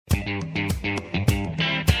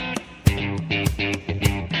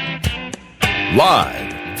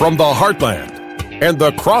Live from the heartland and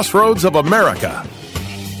the crossroads of America,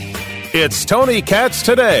 it's Tony Katz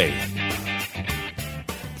Today.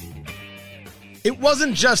 It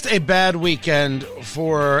wasn't just a bad weekend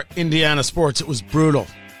for Indiana sports. It was brutal.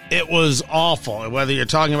 It was awful. Whether you're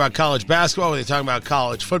talking about college basketball, whether you're talking about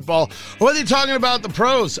college football, or whether you're talking about the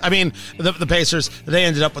pros. I mean, the Pacers, they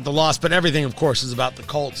ended up with the loss, but everything, of course, is about the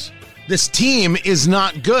Colts. This team is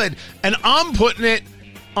not good, and I'm putting it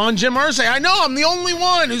on Jim Irsay. I know I'm the only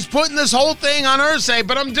one who's putting this whole thing on Irsay,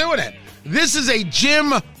 but I'm doing it. This is a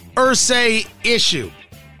Jim Irsay issue.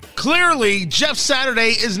 Clearly, Jeff Saturday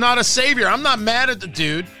is not a savior. I'm not mad at the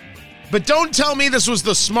dude, but don't tell me this was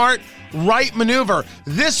the smart, right maneuver.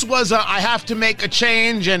 This was I have to make a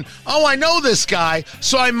change, and, I know this guy,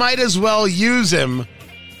 so I might as well use him.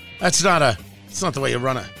 It's not the way you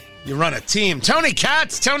run a team. Tony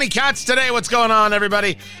Katz Today. What's going on,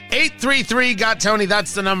 everybody? 833-GOT-TONY.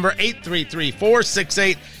 That's the number.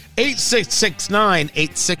 833-468-8669.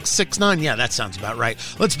 8669. Yeah, that sounds about right.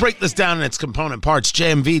 Let's break this down in its component parts.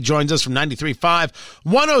 JMV joins us from 93.5,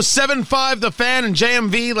 107.5 The Fan, and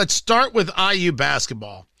JMV, let's start with IU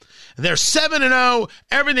basketball. They're 7-0.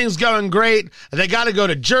 Everything's going great. They got to go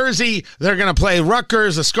to Jersey. They're going to play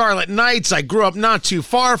Rutgers, the Scarlet Knights. I grew up not too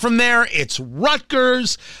far from there. It's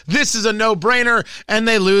Rutgers. This is a no-brainer, and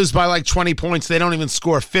they lose by like 20 points. They don't even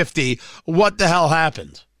score 50. What the hell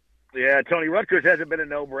happened? Yeah, Tony, Rutgers hasn't been a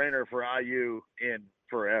no-brainer for IU in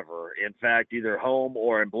forever. In fact, either home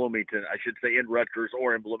or in Bloomington, I should say in Rutgers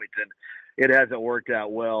or in Bloomington, it hasn't worked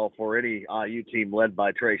out well for any IU team led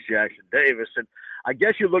by Trace Jackson Davis. And I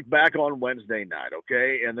guess you look back on Wednesday night,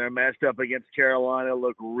 okay, and they're matched up against Carolina,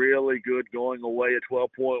 look really good going away, a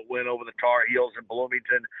 12-point win over the Tar Heels in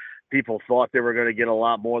Bloomington. People thought they were going to get a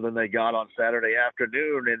lot more than they got on Saturday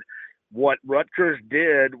afternoon, and what Rutgers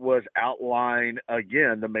did was outline,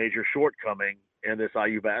 again, the major shortcoming in this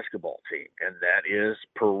IU basketball team, and that is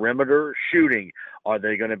perimeter shooting. Are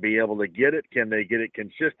they going to be able to get it? Can they get it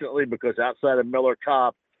consistently? Because outside of Miller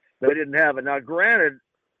Kopp, they didn't have it. Now, granted,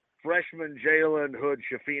 freshman Jalen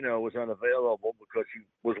Hood-Schifino was unavailable because he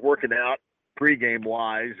was working out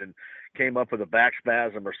pregame-wise and came up with a back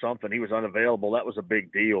spasm or something. He was unavailable. That was a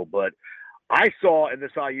big deal, but I saw in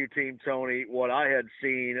this IU team, Tony, what I had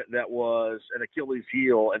seen that was an Achilles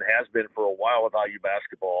heel and has been for a while with IU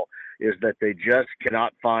basketball is that they just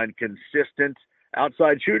cannot find consistent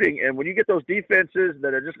outside shooting. And when you get those defenses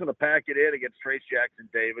that are just going to pack it in against Trace Jackson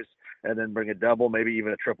Davis and then bring a double, maybe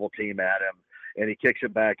even a triple team at him, and he kicks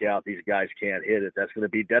it back out, these guys can't hit it. That's going to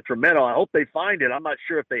be detrimental. I hope they find it. I'm not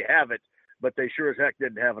sure if they have it, but they sure as heck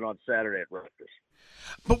didn't have it on Saturday at Rutgers.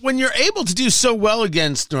 But when you're able to do so well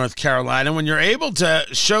against North Carolina, when you're able to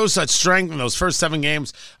show such strength in those first 7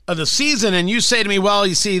 games of the season, and you say to me, well,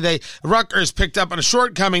 you see, Rutgers picked up on a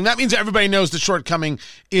shortcoming, that means everybody knows the shortcoming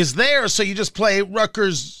is there, so you just play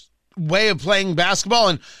Rutgers' way of playing basketball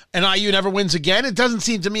and IU never wins again. It doesn't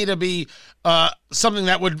seem to me to be something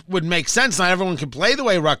that would make sense. Not everyone can play the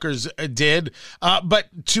way Rutgers did. But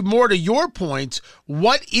to your point,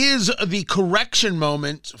 what is the correction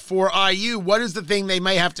moment for IU? What is the thing they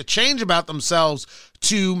may have to change about themselves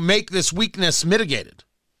to make this weakness mitigated?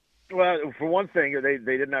 Well, for one thing,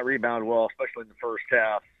 they did not rebound well, especially in the first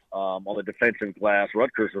half on the defensive glass.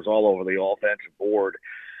 Rutgers was all over the offensive board.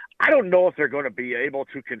 I don't know if they're going to be able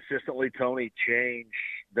to consistently, Tony, change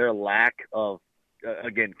their lack of,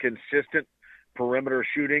 again, consistent perimeter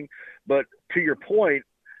shooting. But to your point,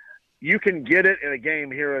 you can get it in a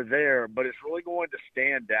game here or there, but it's really going to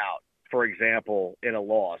stand out, for example, in a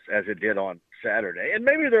loss, as it did on Saturday. And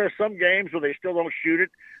maybe there are some games where they still don't shoot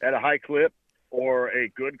it at a high clip or a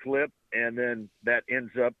good clip, and then that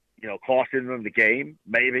ends up, costing them the game,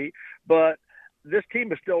 maybe. But this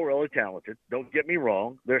team is still really talented. Don't get me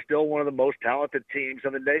wrong. They're still one of the most talented teams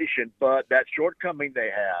in the nation, but that shortcoming they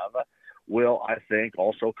have will, I think,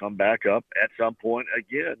 also come back up at some point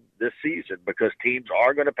again this season because teams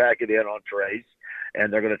are going to pack it in on Trace,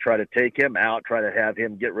 and they're going to try to take him out, try to have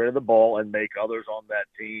him get rid of the ball and make others on that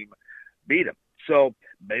team beat him. So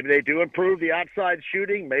maybe they do improve the outside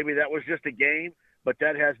shooting. Maybe that was just a game, but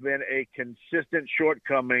that has been a consistent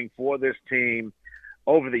shortcoming for this team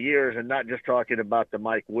over the years, and not just talking about the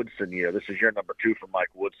Mike Woodson year. This is year number 2 for Mike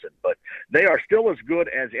Woodson. But they are still as good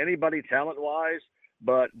as anybody talent-wise,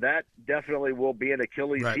 but that definitely will be an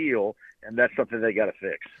Achilles heel, and that's something they got to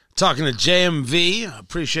fix. Talking to JMV.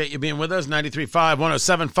 Appreciate you being with us. 93.5,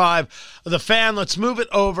 107.5. The Fan. Let's move it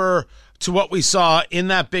over to what we saw in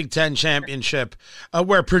that Big Ten championship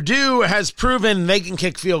where Purdue has proven they can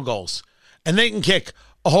kick field goals. And they can kick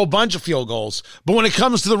a whole bunch of field goals. But when it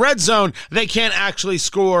comes to the red zone, they can't actually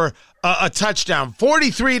score a touchdown.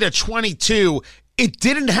 43-22. It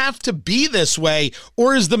didn't have to be this way,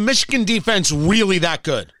 or is the Michigan defense really that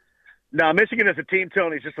good? No, Michigan as a team,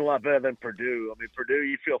 Tony, is just a lot better than Purdue. I mean, Purdue,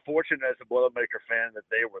 you feel fortunate as a Boilermaker fan that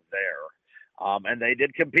they were there. And they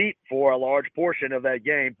did compete for a large portion of that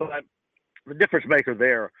game. But the difference maker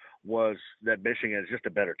there was that Michigan is just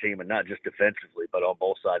a better team, and not just defensively, but on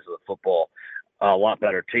both sides of the football, a lot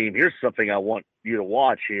better team. Here's something I want you to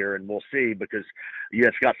watch here, and we'll see, because you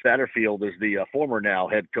have Scott Satterfield is the former now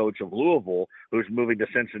head coach of Louisville, who's moving to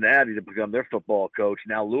Cincinnati to become their football coach.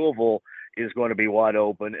 Now Louisville is going to be wide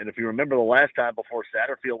open. And if you remember the last time before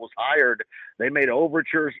Satterfield was hired, they made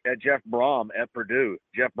overtures at Jeff Brom at Purdue.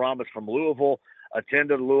 Jeff Brom is from Louisville,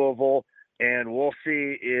 attended Louisville, and we'll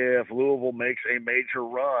see if Louisville makes a major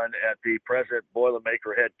run at the present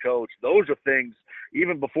Boilermaker head coach. Those are things,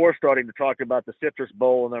 even before starting to talk about the Citrus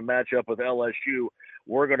Bowl and their matchup with LSU,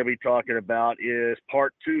 we're going to be talking about is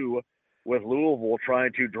part two with Louisville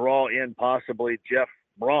trying to draw in possibly Jeff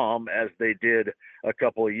Brom as they did a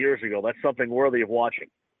couple of years ago. That's something worthy of watching.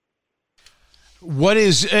 What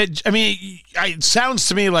is – I mean, it sounds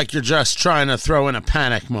to me like you're just trying to throw in a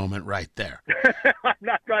panic moment right there. I'm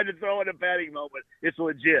not trying to throw in a panic moment. It's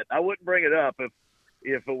legit. I wouldn't bring it up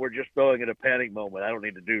if it were just throwing in a panic moment. I don't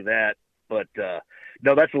need to do that. But,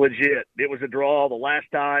 no, that's legit. It was a draw the last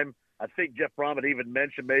time. I think Jeff Brom had even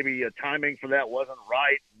mentioned maybe timing for that wasn't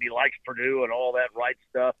right. He likes Purdue and all that right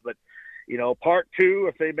stuff. But, you know, part two,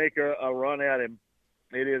 if they make a run at him,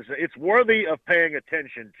 it's worthy of paying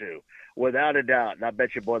attention to, without a doubt. And I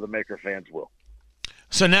bet you Boilermaker fans will.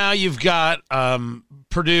 So now you've got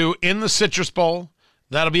Purdue in the Citrus Bowl.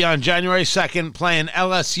 That'll be on January 2nd, playing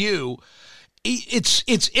LSU.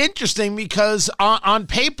 It's interesting because on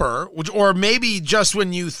paper, or maybe just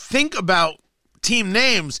when you think about team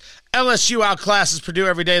names, LSU outclasses Purdue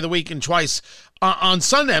every day of the week and twice on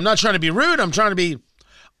Sunday. I'm not trying to be rude. I'm trying to be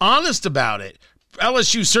honest about it.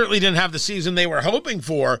 LSU certainly didn't have the season they were hoping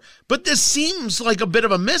for, but this seems like a bit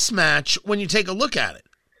of a mismatch when you take a look at it.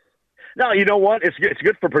 No, you know what? It's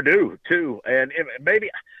good for Purdue, too. And maybe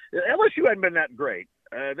LSU hadn't been that great.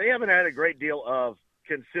 They haven't had a great deal of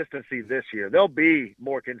consistency this year. They'll be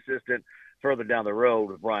more consistent further down the road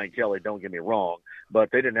with Brian Kelly, don't get me wrong. But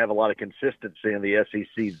they didn't have a lot of consistency in the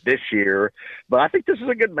SEC this year. But I think this is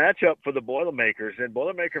a good matchup for the Boilermakers. And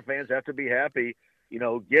Boilermaker fans have to be happy, you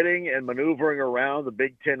know, getting and maneuvering around the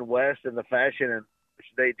Big Ten West in the fashion in which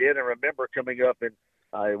they did. And remember, coming up in,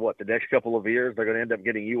 the next couple of years, they're going to end up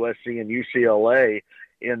getting USC and UCLA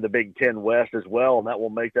in the Big Ten West as well, and that will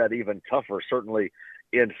make that even tougher, certainly,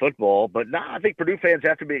 in football. But, I think Purdue fans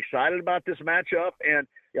have to be excited about this matchup. And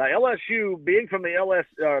LSU, being from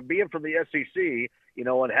the SEC, you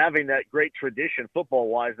know, and having that great tradition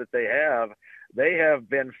football-wise that they have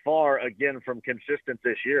been far, again, from consistent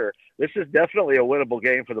this year. This is definitely a winnable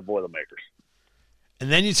game for the Boilermakers.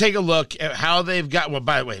 And then you take a look at how they've got – well,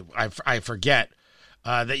 by the way, I forget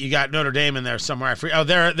that you got Notre Dame in there somewhere.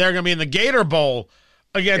 They're going to be in the Gator Bowl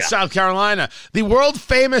against South Carolina. The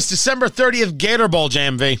world-famous December 30th Gator Bowl,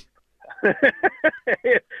 JMV.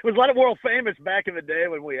 It was a lot of world famous back in the day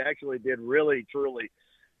when we actually did really, truly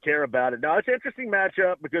care about it. Now, it's an interesting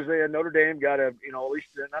matchup because Notre Dame got at least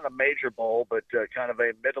not a major bowl, but kind of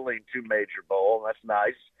a middling to major bowl. That's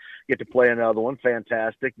nice. Get to play another one.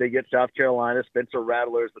 Fantastic. They get South Carolina. Spencer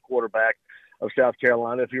Rattler is the quarterback of South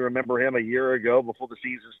Carolina. If you remember him a year ago before the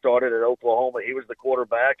season started at Oklahoma, he was the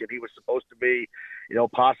quarterback, and he was supposed to be,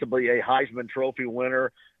 possibly a Heisman Trophy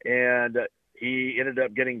winner. And he ended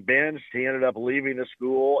up getting benched. He ended up leaving the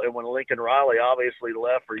school. And when Lincoln Riley obviously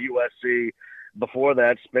left for USC, before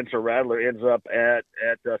that, Spencer Rattler ends up at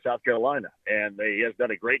South Carolina. And he has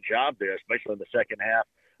done a great job there, especially in the second half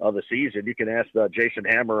of the season. You can ask Jason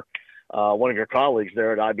Hammer, one of your colleagues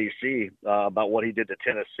there at IBC, about what he did to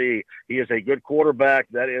Tennessee. He is a good quarterback.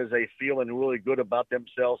 That is a feeling really good about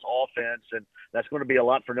themselves offense, and that's going to be a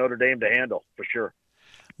lot for Notre Dame to handle for sure.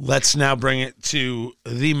 Let's now bring it to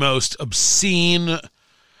the most obscene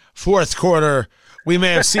fourth quarter we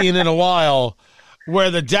may have seen in a while, where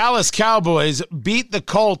the Dallas Cowboys beat the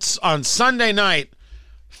Colts on Sunday night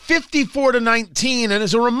 54-19. And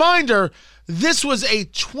as a reminder, this was a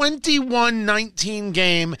 21-19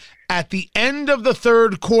 game at the end of the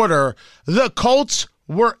third quarter. The Colts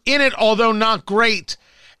were in it, although not great.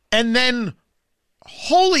 And then,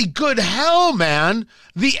 holy good hell, man,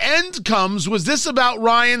 the end comes. Was this about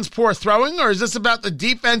Ryan's poor throwing, or is this about the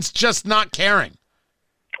defense just not caring?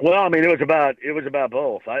 Well, I mean, it was about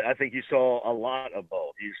both. I think you saw a lot of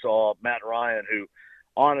both. You saw Matt Ryan, who,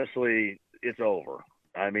 honestly, it's over.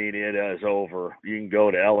 I mean, it is over. You can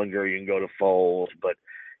go to Ellinger, you can go to Foles, but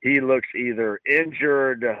he looks either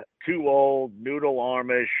injured, too old, noodle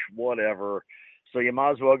armish, whatever. So you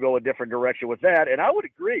might as well go a different direction with that. And I would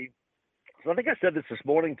agree. So I think I said this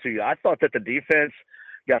morning to you. I thought that the defense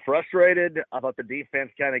got frustrated. I thought the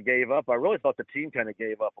defense kind of gave up. I really thought the team kind of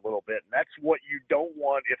gave up a little bit. And that's what you don't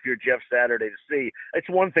want if you're Jeff Saturday to see. It's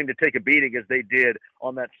one thing to take a beating as they did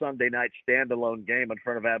on that Sunday night standalone game in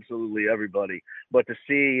front of absolutely everybody. But to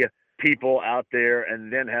see people out there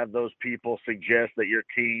and then have those people suggest that your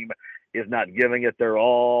team is not giving it their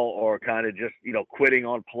all or kind of just, quitting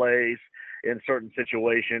on plays in certain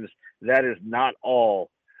situations, that is not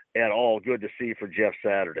at all good to see for Jeff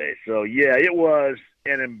Saturday. So, yeah, it was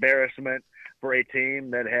an embarrassment for a team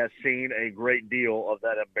that has seen a great deal of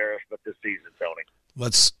that embarrassment this season, Tony.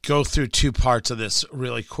 Let's go through two parts of this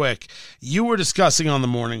really quick. You were discussing on the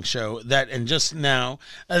morning show that, and just now,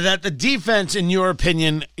 that the defense, in your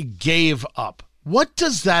opinion, gave up. What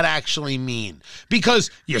does that actually mean? Because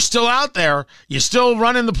you're still out there, you're still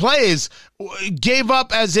running the plays. Gave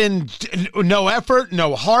up as in no effort,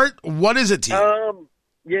 no heart? What is it to you?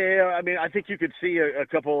 Yeah, I mean, I think you could see a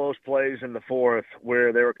couple of those plays in the fourth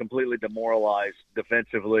where they were completely demoralized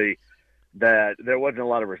defensively, that there wasn't a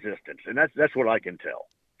lot of resistance, and that's what I can tell.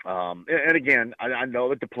 And again, I know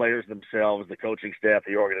that the players themselves, the coaching staff,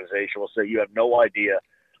 the organization will say you have no idea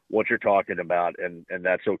what you're talking about, and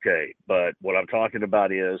that's okay. But what I'm talking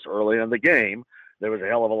about is early in the game, there was a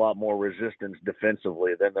hell of a lot more resistance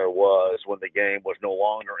defensively than there was when the game was no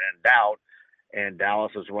longer in doubt and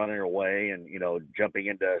Dallas was running away and, jumping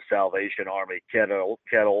into Salvation Army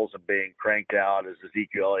kettles and being cranked out as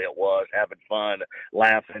Ezekiel Elliott was, having fun,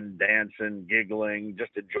 laughing, dancing, giggling,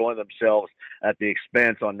 just enjoying themselves at the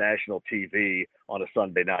expense on national TV on a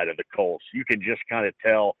Sunday night of the Colts. You can just kind of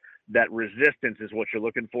tell that resistance is what you're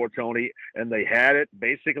looking for, Tony, and they had it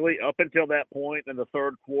basically up until that point in the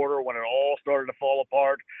third quarter when it all started to fall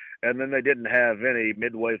apart, and then they didn't have any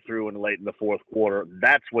midway through and late in the fourth quarter.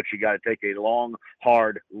 That's what you got to take a long,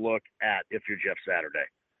 hard look at if you're Jeff Saturday.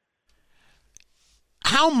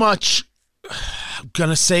 How much I'm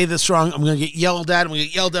going to say this wrong. I'm going to get yelled at. I'm going to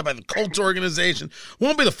get yelled at by the Colts organization.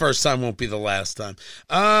 Won't be the first time, won't be the last time.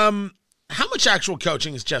 How much actual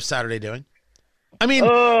coaching is Jeff Saturday doing? I mean,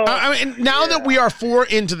 now that we are 4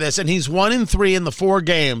 into this and he's 1-3 in the 4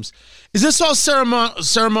 games, is this all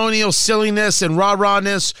ceremonial silliness and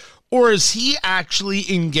rah-rahness, or is he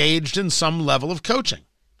actually engaged in some level of coaching?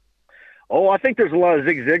 Oh, I think there's a lot of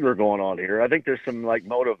Zig Ziglar going on here. I think there's some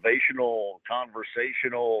motivational,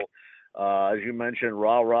 conversational, as you mentioned,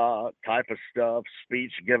 rah-rah type of stuff,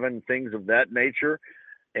 speech given, things of that nature.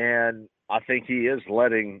 And I think he is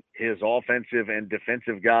letting his offensive and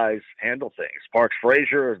defensive guys handle things. Parks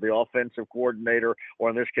Frazier is the offensive coordinator, or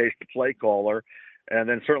in this case, the play caller, and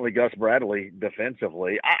then certainly Gus Bradley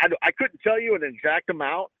defensively. I couldn't tell you an exact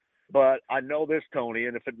amount, but I know this, Tony,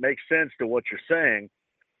 and if it makes sense to what you're saying,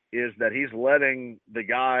 is that he's letting the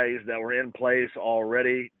guys that were in place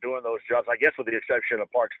already doing those jobs, I guess with the exception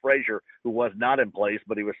of Parks Frazier, who was not in place,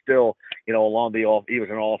 but he was still, he was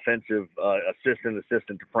an offensive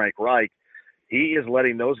assistant to Frank Reich. He is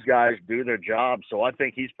letting those guys do their job. So I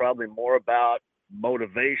think he's probably more about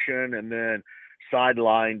motivation and then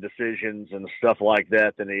sideline decisions and stuff like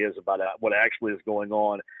that than he is about what actually is going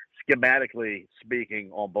on, schematically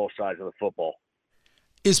speaking, on both sides of the football.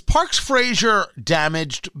 Is Parks Frazier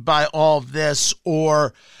damaged by all of this?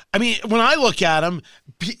 Or, I mean, when I look at him,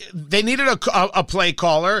 they needed a play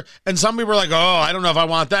caller, and some people were like, oh, I don't know if I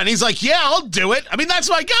want that. And he's like, yeah, I'll do it. I mean, that's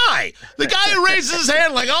my guy. The guy who raises his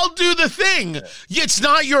hand like, I'll do the thing. It's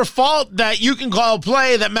not your fault that you can call a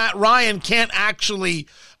play that Matt Ryan can't actually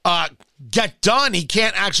get done. He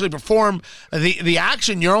can't actually perform the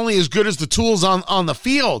action. You're only as good as the tools on the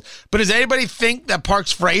field. But does anybody think that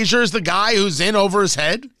Parks Frazier is the guy who's in over his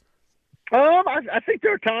head? I think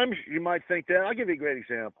there are times you might think that. I'll give you a great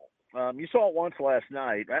example. You saw it once last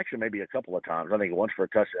night, actually maybe a couple of times. I think once for a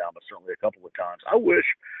touchdown, but certainly a couple of times. I wish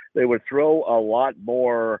they would throw a lot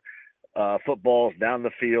more footballs down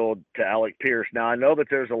the field to Alec Pierce. Now, I know that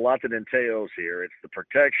there's a lot that entails here. It's the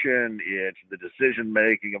protection, it's the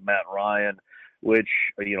decision-making of Matt Ryan, which,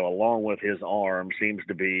 along with his arm, seems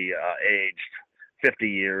to be aged 50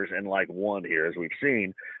 years and like one here, as we've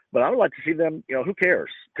seen. But I would like to see them, who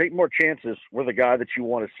cares? Take more chances with a guy that you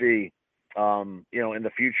want to see, in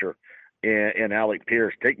the future in Alec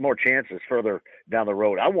Pierce. Take more chances further down the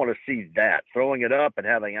road. I want to see that, throwing it up and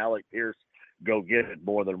having Alec Pierce go get it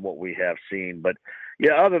more than what we have seen. But,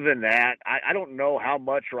 yeah, other than that, I don't know how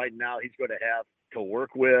much right now he's going to have to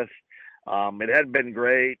work with. It hadn't been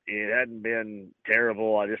great. It hadn't been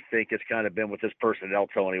terrible. I just think it's kind of been with this personnel,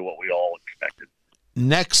 Tony, what we all expected.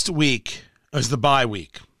 Next week is the bye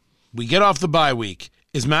week. We get off the bye week.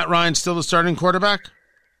 Is Matt Ryan still the starting quarterback?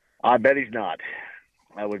 I bet he's not.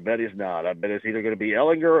 I would bet he's not. I bet it's either going to be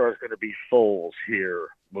Ellinger or it's going to be Foles here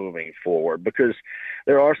moving forward, because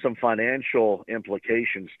there are some financial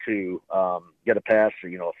implications to get a pass,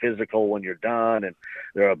 a physical when you're done, and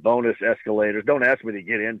there are bonus escalators. Don't ask me to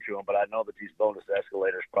get into them, but I know that these bonus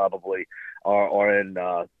escalators probably are in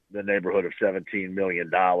the neighborhood of $17 million.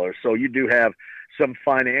 So you do have some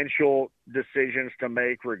financial decisions to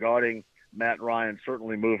make regarding Matt Ryan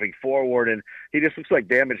certainly moving forward, and he just looks like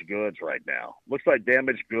damaged goods right now. Looks like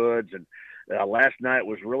damaged goods, and last night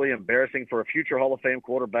was really embarrassing for a future Hall of Fame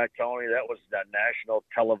quarterback, Tony. That was that national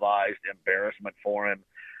televised embarrassment for him.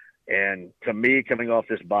 And to me, coming off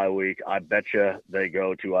this bye week, I bet you they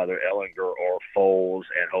go to either Ellinger or Foles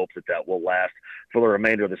and hope that will last for the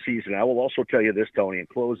remainder of the season. I will also tell you this, Tony, in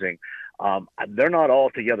closing, they're not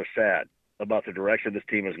altogether sad about the direction this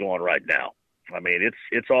team is going right now. I mean,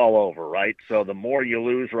 it's all over, right? So the more you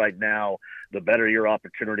lose right now, the better your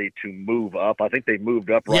opportunity to move up. I think they moved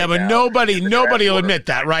up right now. Yeah, but nobody will admit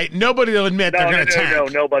that, right? Nobody will admit they're going to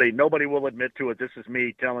tank. No, nobody will admit to it. This is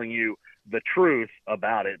me telling you the truth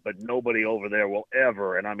about it, but nobody over there will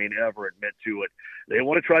ever, and I mean ever, admit to it. They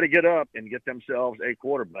want to try to get up and get themselves a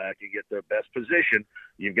quarterback and get their best position.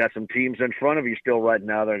 You've got some teams in front of you still right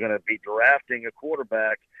now. They're going to be drafting a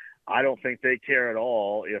quarterback. I don't think they care at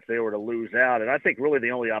all if they were to lose out. And I think really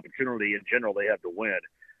the only opportunity in general they have to win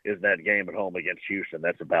is that game at home against Houston.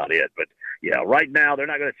 That's about it. But, yeah, right now they're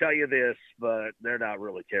not going to tell you this, but they're not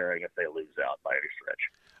really caring if they lose out by any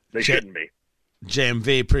stretch. They shouldn't be.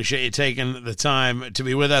 JMV, appreciate you taking the time to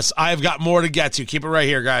be with us. I've got more to get to. Keep it right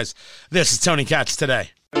here, guys. This is Tony Katz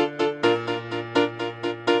Today.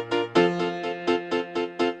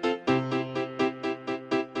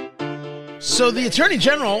 So the Attorney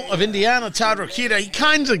General of Indiana, Todd Rokita, he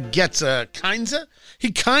kind of gets a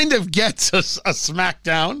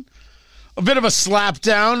smackdown, a bit of a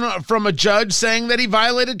slapdown from a judge saying that he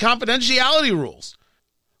violated confidentiality rules.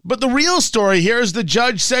 But the real story here is the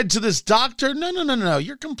judge said to this doctor, no,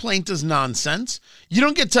 your complaint is nonsense. You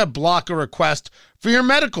don't get to block a request for your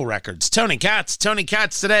medical records. Tony Katz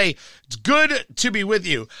Today. It's good to be with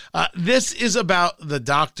you. This is about the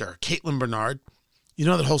doctor, Caitlin Bernard. You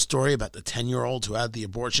know that whole story about the 10-year-old who had the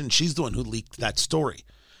abortion? She's the one who leaked that story.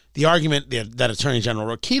 The argument that Attorney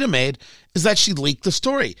General Rokita made is that she leaked the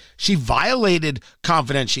story. She violated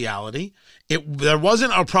confidentiality. There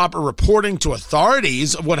wasn't a proper reporting to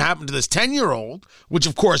authorities of what happened to this 10-year-old, which,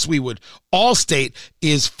 of course, we would all state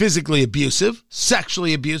is physically abusive,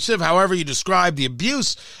 sexually abusive. However you describe the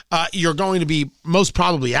abuse, you're going to be most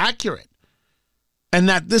probably accurate. And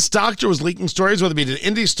that this doctor was leaking stories, whether it be to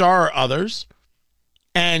Indy Star or others,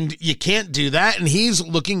 and you can't do that. And he's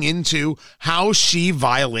looking into how she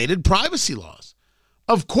violated privacy laws.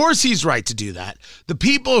 Of course he's right to do that. The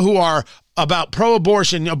people who are about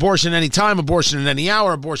pro-abortion, abortion anytime, abortion in any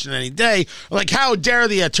hour, abortion any day, are like, how dare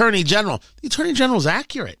the Attorney General? The Attorney General is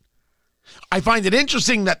accurate. I find it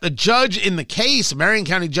interesting that the judge in the case, a Marion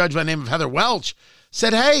County judge by the name of Heather Welch,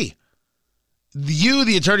 said, hey, you,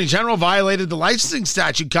 the Attorney General, violated the licensing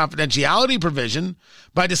statute confidentiality provision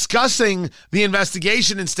by discussing the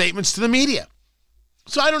investigation in statements to the media.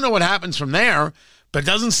 So I don't know what happens from there, but it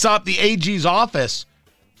doesn't stop the AG's office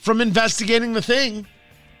from investigating the thing.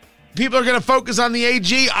 People are going to focus on the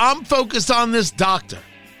AG. I'm focused on this doctor.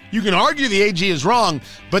 You can argue the AG is wrong,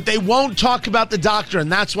 but they won't talk about the doctor, and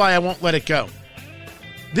that's why I won't let it go.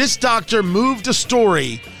 This doctor moved a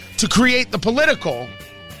story to create the political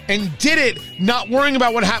and did it not worrying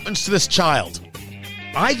about what happens to this child.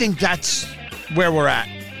 I think that's where we're at.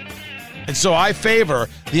 And so I favor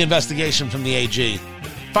the investigation from the AG.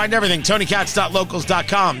 Find everything,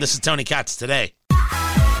 TonyKatz.locals.com. This is Tony Katz Today.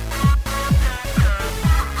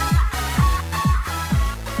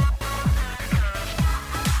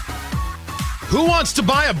 Who wants to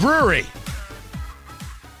buy a brewery?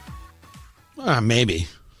 Maybe.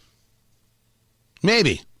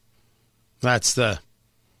 That's the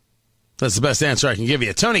best answer I can give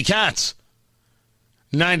you. Tony Katz,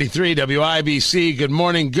 93 WIBC. Good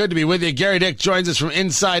morning. Good to be with you. Gary Dick joins us from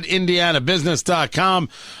InsideIndianaBusiness.com.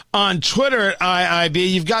 On Twitter at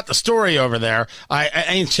IIB, you've got the story over there.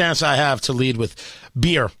 Any chance I have to lead with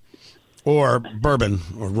beer or bourbon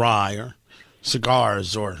or rye or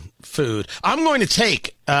cigars or food, I'm going to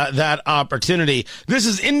take that opportunity. This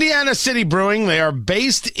is Indiana City Brewing. They are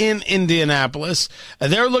based in Indianapolis.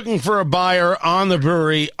 They're looking for a buyer on the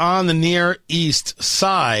brewery on the Near East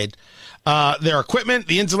Side. their equipment,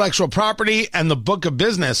 the intellectual property, and the book of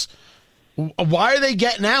business. Why are they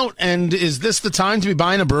getting out? And is this the time to be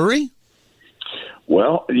buying a brewery?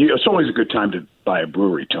 Well, it's always a good time to buy a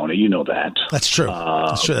brewery, Tony. You know that. That's true.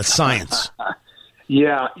 That's true. That's science.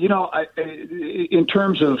 Yeah, in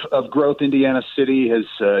terms of growth, Indiana City has,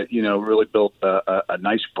 really built a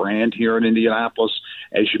nice brand here in Indianapolis.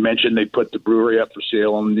 As you mentioned, they put the brewery up for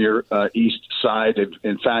sale on the near east side.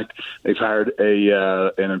 In fact, they've hired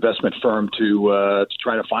an investment firm to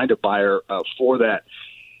try to find a buyer for that.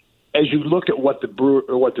 As you look at what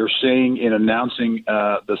they're saying in announcing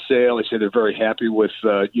the sale, they say they're very happy with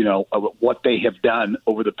what they have done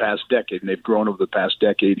over the past decade, and they've grown over the past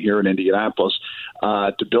decade here in Indianapolis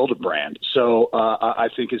to build a brand. So I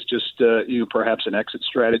think it's just perhaps an exit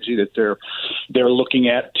strategy that they're looking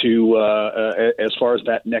at to as far as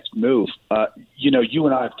that next move. You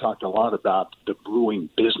and I have talked a lot about the brewing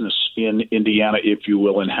business in Indiana, if you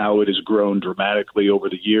will, and how it has grown dramatically over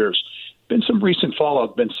the years. Been some recent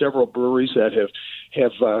fallout. Been several breweries that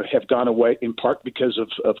have gone away in part because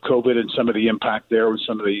of COVID and some of the impact there with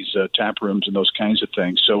some of these tap rooms and those kinds of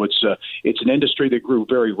things. So it's an industry that grew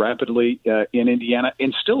very rapidly in Indiana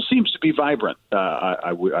and still seems to be vibrant.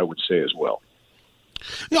 I would say as well.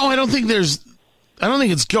 No, I don't think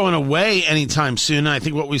it's going away anytime soon. I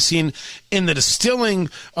think what we've seen in the distilling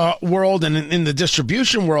world and in the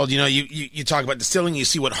distribution world, you talk about distilling, you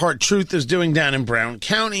see what Hard Truth is doing down in Brown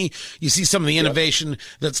County. You see some of the innovation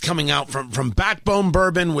that's coming out from Backbone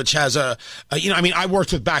Bourbon, which has I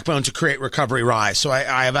worked with Backbone to create Recovery Rye, so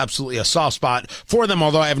I have absolutely a soft spot for them,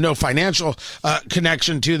 although I have no financial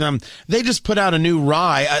connection to them. They just put out a new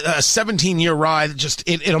rye, a 17-year rye that just,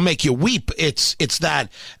 it'll make you weep. It's that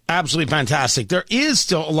absolutely fantastic. There is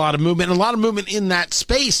still a lot of movement in that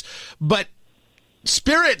space, but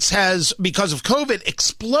spirits has, because of COVID,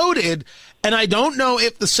 exploded, and I don't know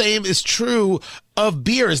if the same is true of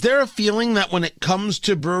beer. Is there a feeling that when it comes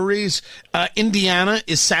to breweries, Indiana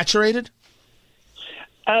is saturated?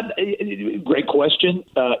 Great question.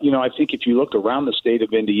 I think if you look around the state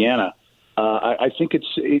of Indiana, I think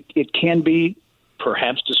it can be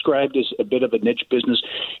perhaps described as a bit of a niche business.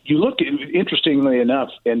 You look, interestingly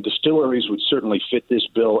enough, and distilleries would certainly fit this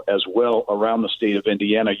bill as well around the state of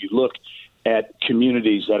Indiana. You look at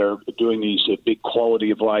communities that are doing these big quality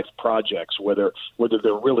of life projects, whether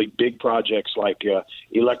they're really big projects like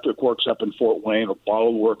Electric Works up in Fort Wayne or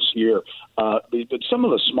Bottle Works here, but some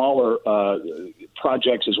of the smaller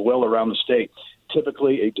projects as well around the state.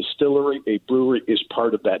 Typically, a distillery, a brewery is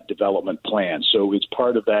part of that development plan. So it's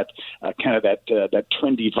part of that that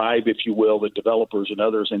trendy vibe, if you will, that developers and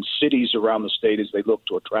others and cities around the state, as they look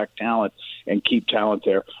to attract talent and keep talent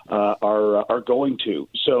there, are going to.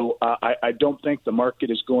 So I don't think the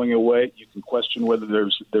market is going away. You can question whether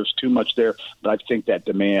there's too much there, but I think that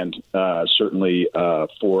demand certainly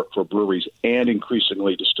for breweries and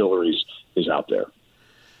increasingly distilleries is out there.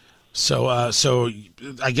 So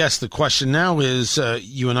I guess the question now is,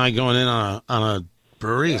 you and I going in on a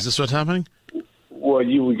brewery? Yeah. Is this what's happening? Well,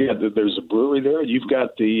 there's a brewery there. You've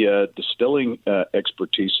got the distilling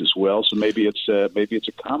expertise as well. So maybe it's a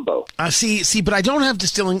combo. See, but I don't have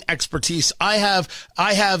distilling expertise. I have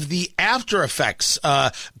the after effects,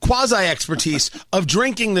 quasi expertise of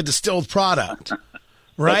drinking the distilled product.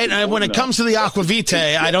 Right? And when it comes to the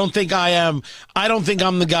Aquavitae, I don't think I'm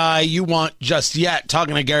the guy you want just yet.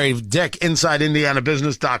 Talking to Gary Dick,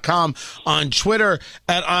 InsideIndianaBusiness.com, on Twitter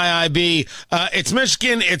at IIB. It's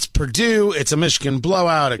Michigan, it's Purdue, it's a Michigan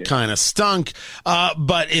blowout. It kind of stunk.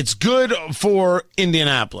 But it's good for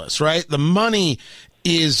Indianapolis, right? The money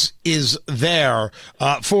is there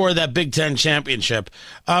for that Big Ten championship.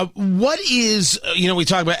 What is, we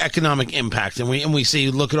talk about economic impact and we see,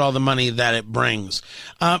 look at all the money that it brings.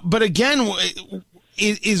 But again,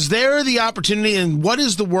 is there the opportunity, and what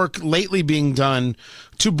is the work lately being done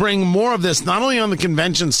to bring more of this, not only on the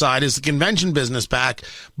convention side, is the convention business back,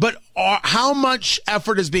 but how much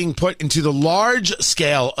effort is being put into the large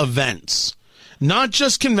scale events? Not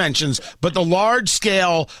just conventions, but the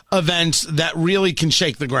large-scale events that really can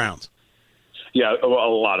shake the ground. Yeah, a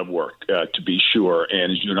lot of work, to be sure. And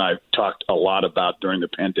as you and I have talked a lot about during the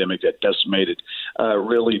pandemic, that decimated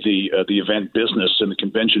really the event business and the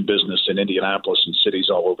convention business in Indianapolis and cities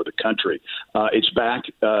all over the country. It's back.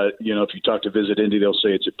 If you talk to Visit Indy, they'll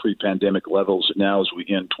say it's at pre-pandemic levels now as we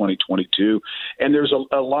end 2022. And there's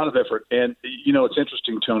a lot of effort. And, it's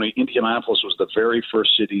interesting, Tony, Indianapolis was the very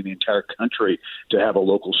first city in the entire country to have a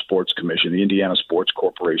local sports commission, the Indiana Sports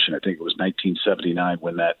Corporation. I think it was 1979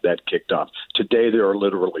 when that kicked off. Today, there are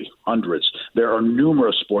literally hundreds. There are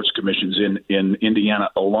numerous sports commissions in Indiana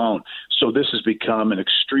alone. So this has become become an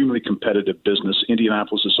extremely competitive business.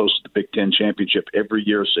 Indianapolis has hosted the Big Ten Championship every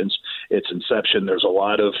year since its inception. There's a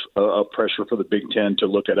lot of pressure for the Big Ten to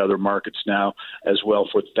look at other markets now as well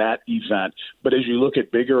for that event. But as you look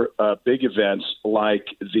at big events like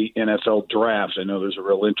the NFL Draft, I know there's a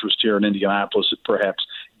real interest here in Indianapolis at perhaps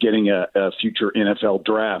getting a future NFL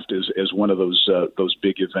Draft as one of those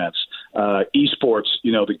big events. Esports,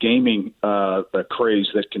 the gaming craze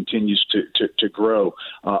that continues to grow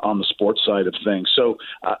on the sports side of things. So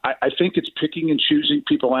I think it's picking and choosing.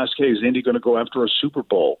 People ask, hey, is Indy going to go after a Super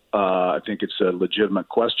Bowl? I think it's a legitimate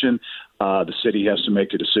question. The city has to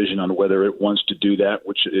make a decision on whether it wants to do that,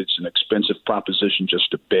 which it's an expensive proposition just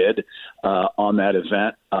to bid on that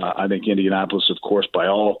event. I think Indianapolis, of course, by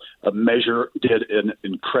all measure, did an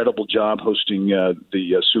incredible job hosting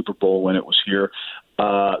the Super Bowl when it was here.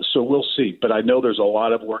 So we'll see. But I know there's a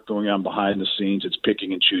lot of work going on behind the scenes. It's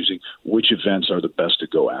picking and choosing which events are the best to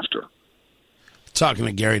go after. Talking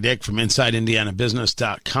to Gary Dick from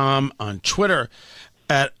InsideIndianaBusiness.com, on Twitter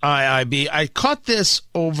at IIB. I caught this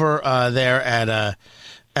over there at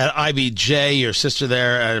IBJ, your sister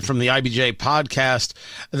there from the IBJ podcast,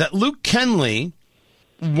 that Luke Kenley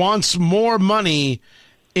wants more money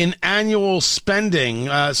in annual spending.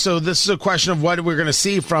 So this is a question of what we're going to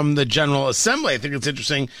see from the General Assembly. I think it's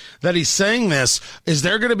interesting that he's saying this. Is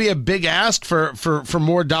there going to be a big ask for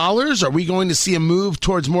more dollars? Are we going to see a move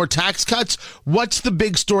towards more tax cuts? What's the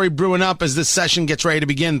big story brewing up as this session gets ready to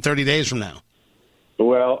begin 30 days from now?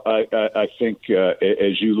 Well, I think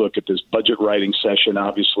as you look at this budget writing session,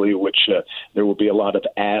 obviously, which there will be a lot of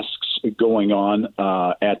asks going on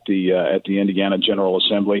at the Indiana General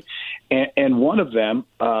Assembly, and one of them,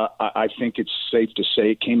 I think it's safe to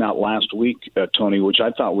say, came out last week, Tony, which I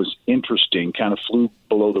thought was interesting, kind of flew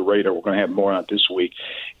below the radar. We're going to have more on it this week.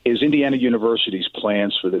 Is Indiana University's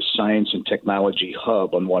plans for this science and technology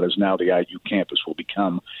hub on what is now the IU campus will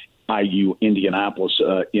become IU Indianapolis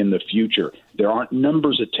in the future. There aren't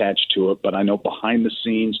numbers attached to it, but I know behind the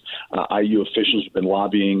scenes, IU officials have been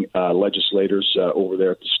lobbying legislators over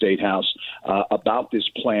there at the State House about this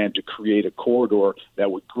plan to create a corridor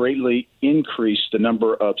that would greatly increase the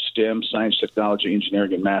number of STEM, science, technology,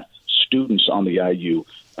 engineering, and math students on the IU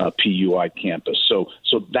PUI campus. So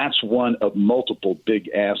that's one of multiple big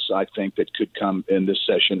asks, I think, that could come in this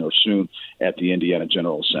session or soon at the Indiana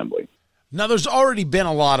General Assembly. Now, there's already been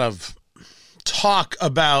a lot of talk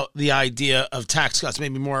about the idea of tax cuts,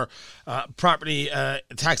 maybe more property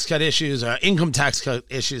tax cut issues, income tax cut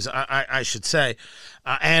issues, I should say.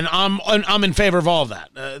 And I'm in favor of all of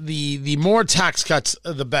that. The more tax cuts,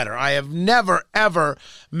 the better. I have never, ever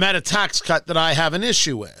met a tax cut that I have an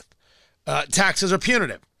issue with. Taxes are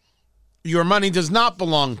punitive. Your money does not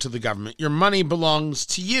belong to the government. Your money belongs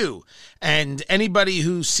to you. And anybody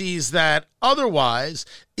who sees that otherwise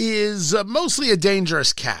is mostly a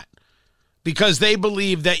dangerous cat, because they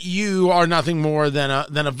believe that you are nothing more than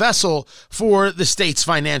a vessel for the state's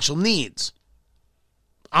financial needs.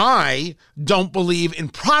 I don't believe in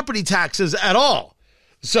property taxes at all.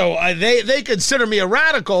 So they consider me a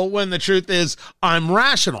radical when the truth is I'm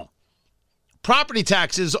rational. Property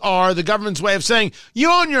taxes are the government's way of saying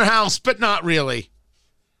you own your house, but not really.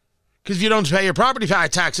 Because if you don't pay your property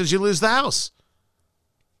taxes, you lose the house.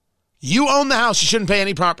 You own the house, you shouldn't pay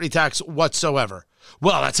any property tax whatsoever.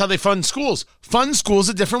 Well, that's how they fund schools. Fund schools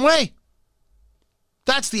a different way.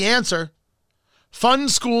 That's the answer.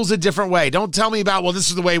 Fund schools a different way. Don't tell me about, well, this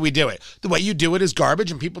is the way we do it. The way you do it is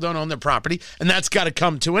garbage and people don't own their property, and that's got to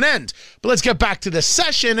come to an end. But let's get back to the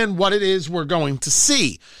session and what it is we're going to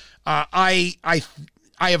see. I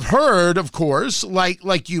have heard, of course,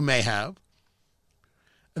 like you may have,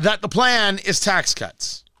 that the plan is tax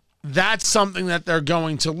cuts. That's something that they're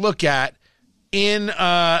going to look at in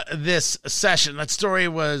this session. That story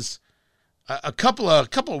was a couple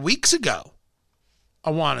of weeks ago,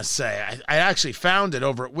 I want to say. I actually found it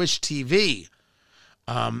over at Wish TV.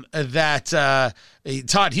 That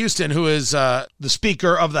Todd Houston, who is the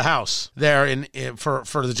Speaker of the House there for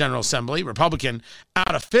the General Assembly, Republican,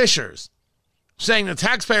 out of Fishers, saying the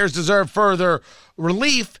taxpayers deserve further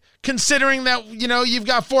relief, considering that you've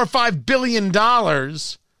got $4 or $5 billion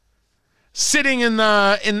sitting in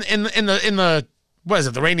the what is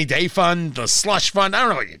it, the rainy day fund, the slush fund? I don't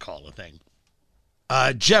know what you call the thing.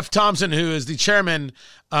 Jeff Thompson, who is the chairman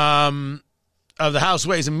of the House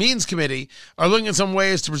Ways and Means Committee, are looking at some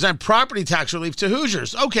ways to present property tax relief to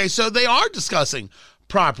Hoosiers. Okay, so they are discussing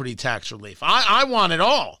property tax relief. I want it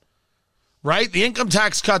all, right? The income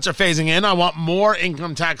tax cuts are phasing in. I want more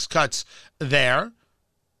income tax cuts there.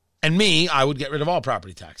 And I would get rid of all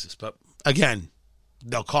property taxes. But again,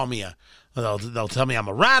 they'll call me a They'll tell me I'm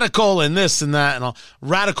a radical and this and that and all.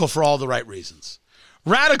 Radical for all the right reasons.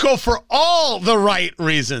 Radical for all the right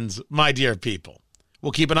reasons, my dear people.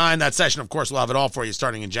 We'll keep an eye on that session. Of course, we'll have it all for you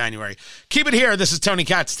starting in January. Keep it here. This is Tony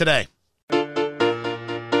Katz Today.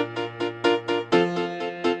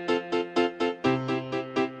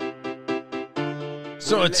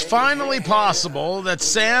 So it's finally possible that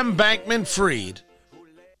Sam Bankman-Fried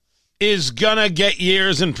is going to get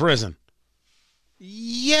years in prison.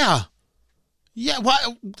 Yeah.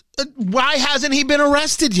 Why hasn't he been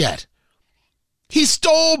arrested yet? He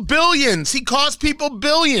stole billions. He cost people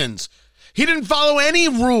billions. He didn't follow any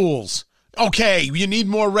rules. Okay, you need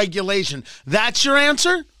more regulation. That's your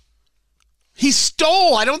answer? He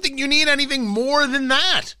stole. I don't think you need anything more than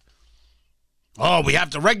that. Oh, we have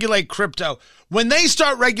to regulate crypto. When they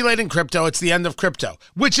start regulating crypto, it's the end of crypto,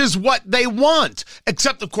 which is what they want.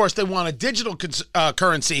 Except, of course, they want a digital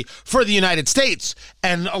currency for the United States.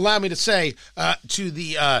 And allow me to say to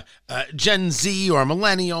the Gen Z or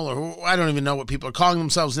millennial, or I don't even know what people are calling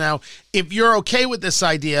themselves now, if you're okay with this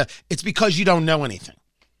idea, it's because you don't know anything.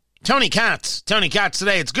 Tony Katz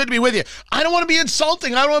Today. It's good to be with you. I don't want to be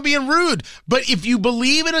insulting. I don't want to be rude. But if you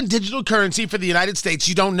believe in a digital currency for the United States,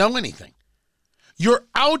 you don't know anything. You're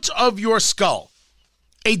out of your skull.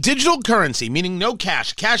 A digital currency, meaning no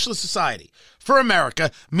cash, cashless society, for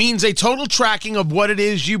America means a total tracking of what it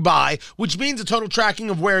is you buy, which means a total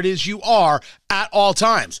tracking of where it is you are at all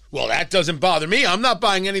times. Well, that doesn't bother me. I'm not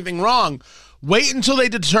buying anything wrong. Wait until they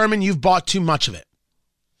determine you've bought too much of it.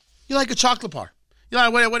 You like a chocolate bar. You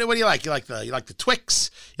know, what do you like? You like the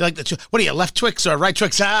Twix? You like what are you, left Twix or right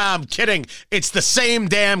Twix? I'm kidding. It's the same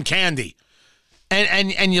damn candy.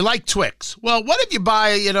 And you like Twix. Well, what if you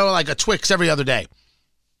buy, like a Twix every other day?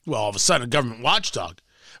 Well, all of a sudden, a government watchdog,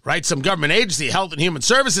 right? Some government agency, Health and Human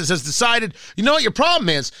Services, has decided, you know what your problem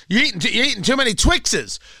is? You're eating too many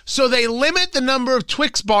Twixes. So they limit the number of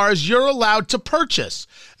Twix bars you're allowed to purchase.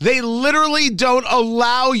 They literally don't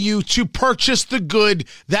allow you to purchase the good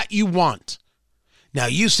that you want. Now,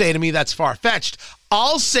 you say to me that's far-fetched.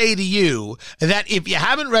 I'll say to you that if you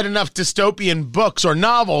haven't read enough dystopian books or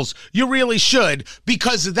novels, you really should,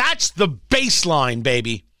 because that's the baseline,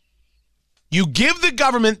 baby. You give the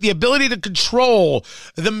government the ability to control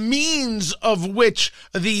the means of which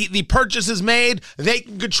the purchase is made. They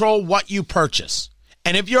can control what you purchase.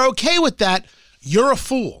 And if you're okay with that, you're a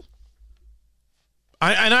fool.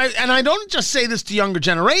 I don't just say this to younger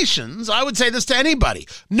generations. I would say this to anybody.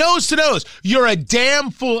 Nose to nose. You're a damn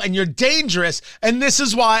fool and you're dangerous, and this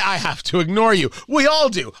is why I have to ignore you. We all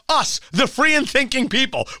do. Us, the free and thinking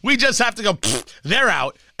people. We just have to go, they're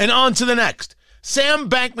out, and on to the next. Sam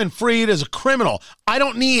Bankman-Fried is a criminal. I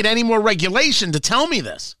don't need any more regulation to tell me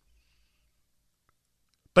this.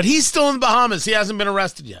 But he's still in the Bahamas. He hasn't been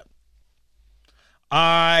arrested yet.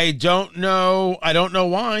 I don't know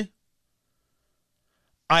why.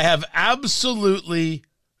 I have absolutely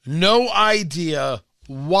no idea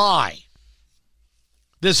why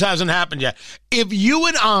this hasn't happened yet. If you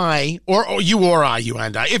and I, or you or I, you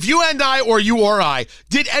and I, if you and I or you or I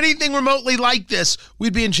did anything remotely like this,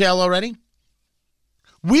 we'd be in jail already.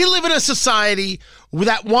 We live in a society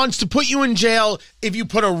that wants to put you in jail if you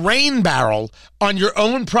put a rain barrel on your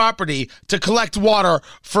own property to collect water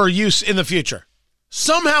for use in the future.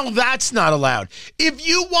 Somehow that's not allowed. If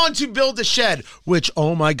you want to build a shed, which,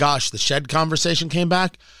 oh my gosh, the shed conversation came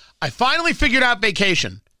back. I finally figured out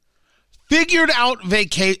vacation.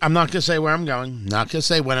 I'm not going to say where I'm going. Not going to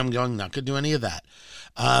say when I'm going. Not going to do any of that.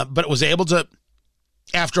 But was able to,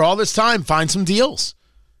 after all this time, find some deals.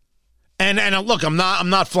 And look, I'm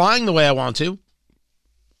not flying the way I want to.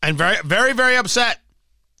 I'm very, very, very upset.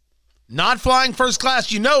 Not flying first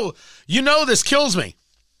class. You know this kills me.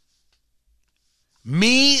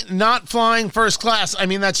 Me not flying first class, I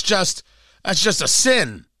mean, that's just a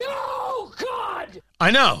sin. No, God!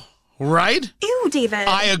 I know, right? Ew, David.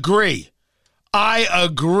 I agree. I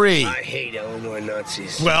hate Illinois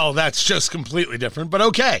Nazis. Well, that's just completely different, but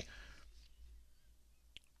okay.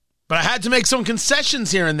 But I had to make some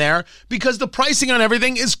concessions here and there because the pricing on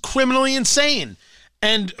everything is criminally insane.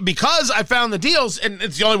 And because I found the deals, and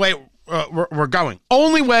it's the only way we're going.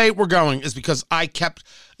 Only way we're going is because I kept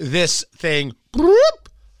this thing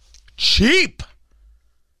cheap.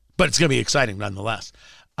 But it's going to be exciting nonetheless.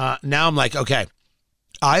 Now I'm like, okay,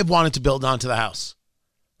 I've wanted to build onto the house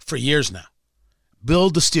for years now.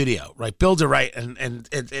 Build the studio, right? Build it right. And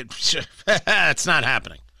it's not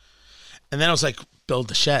happening. And then I was like, build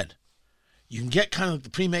the shed. You can get kind of like the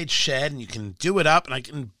pre-made shed and you can do it up and I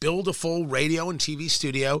can build a full radio and TV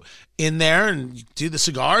studio in there and do the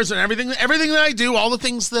cigars and everything that I do, all the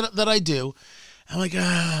things that I do. I'm like,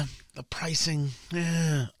 The pricing,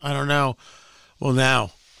 I don't know. Well,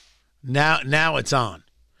 now it's on.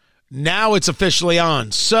 Now it's officially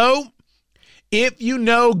on. So, if you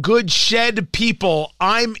know good shed people,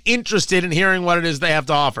 I'm interested in hearing what it is they have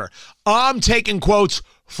to offer. I'm taking quotes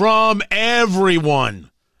from everyone.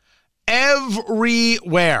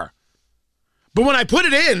 Everywhere. But when I put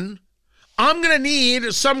it in, I'm going to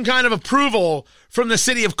need some kind of approval from the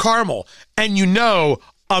city of Carmel. And you know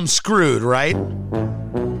I'm screwed, right?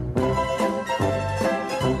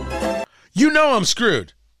 You know I'm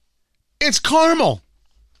screwed. It's Carmel.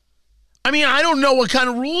 I mean, I don't know what kind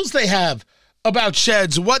of rules they have about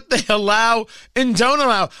sheds, what they allow and don't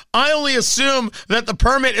allow. I only assume that the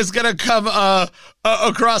permit is going to come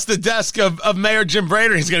across the desk of Mayor Jim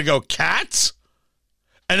Brainerd. He's going to go, cats?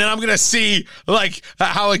 And then I'm going to see, like,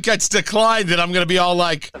 how it gets declined, and I'm going to be all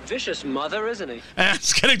like... A vicious mother, isn't he? And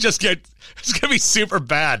it's going to be super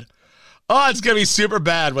bad. Oh, it's going to be super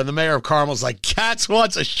bad when the mayor of Carmel's like, cats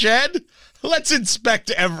wants a shed? Let's inspect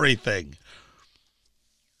everything.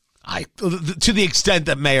 To the extent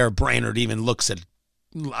that Mayor Brainerd even looks at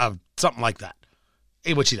something like that,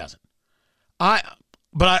 which he doesn't. I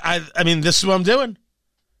mean, this is what I'm doing.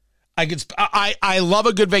 I love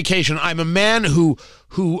a good vacation. I'm a man who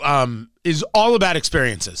is all about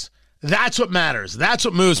experiences. That's what matters. That's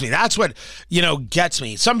what moves me. That's what, gets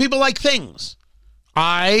me. Some people like things.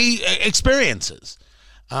 Experiences.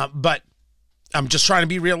 But I'm just trying to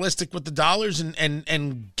be realistic with the dollars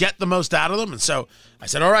and get the most out of them. And so I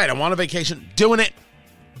said, all right, I want a vacation. Do it.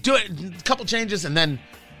 A couple changes. And then,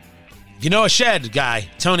 a shed guy,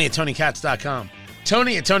 Tony at TonyKatz.com.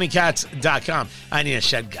 Tony at TonyKatz.com. I need a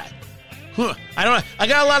shed guy. I don't know. I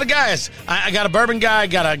got a lot of guys. I got a bourbon guy.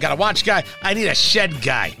 Got a watch guy. I need a shed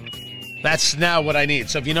guy. That's now what I need.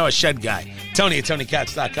 So if you know a shed guy, Tony at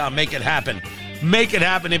TonyKatz.com. Make it happen. Make it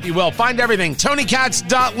happen, if you will. Find everything.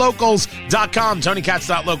 TonyKatz.locals.com.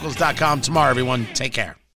 TonyKatz.locals.com. Tomorrow, everyone. Take care.